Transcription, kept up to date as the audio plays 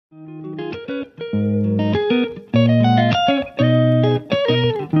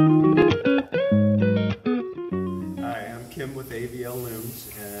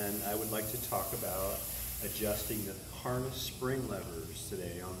levers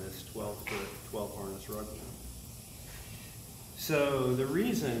today on this 12-foot, 12 harness rug mount. So the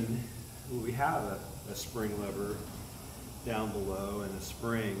reason we have a spring lever down below and the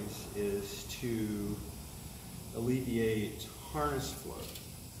springs is to alleviate harness float.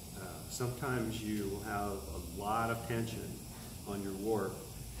 Sometimes you will have a lot of tension on your warp,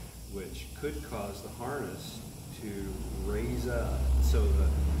 which could cause the harness to raise up. So the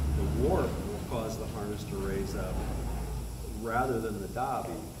warp will cause the harness to raise up rather than the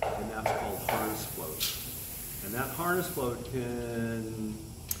Dobby, and that's called harness float. And that harness float can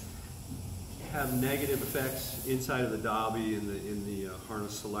have negative effects inside of the Dobby in the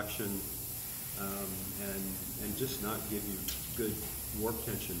harness selection, and just not give you good warp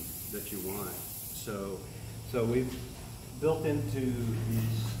tension that you want. So we've built into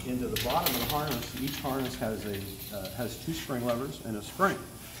the bottom of the harness. Each harness has two spring levers and a spring,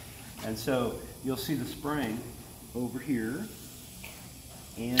 and so you'll see the spring over here,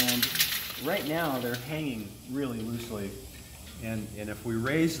 and right now they're hanging really loosely, and if we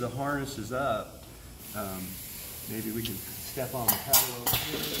raise the harnesses up, maybe we can step on the pedal over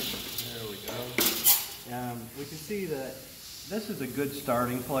here. There we go. We can see that this is a good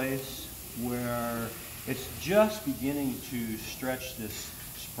starting place where it's just beginning to stretch this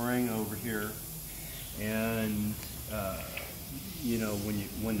spring over here, and you know,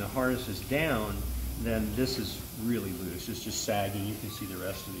 when the harness is down, then this is really loose. It's just sagging. You can see the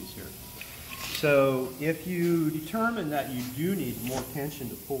rest of these here. So if you determine that you do need more tension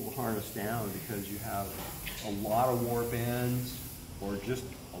to pull the harness down because you have a lot of warp ends or just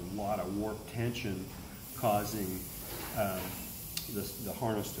a lot of warp tension causing the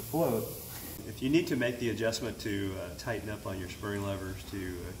harness to float, if you need to make the adjustment to tighten up on your spring levers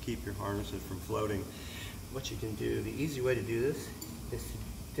to keep your harnesses from floating, what you can do, the easy way to do this is to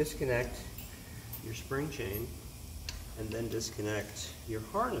disconnect your spring chain and then disconnect your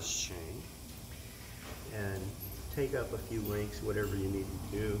harness chain and take up a few links, whatever you need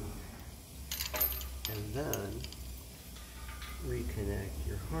to do, and then reconnect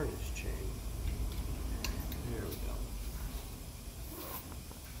your harness chain. There we go.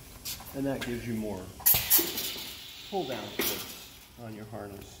 And that gives you more pull down force on your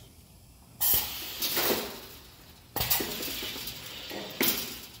harness.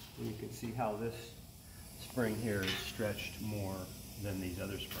 And you can see how this spring here is stretched more than these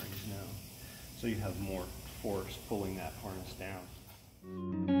other springs now. So you have more force pulling that harness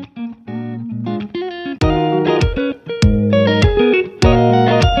down.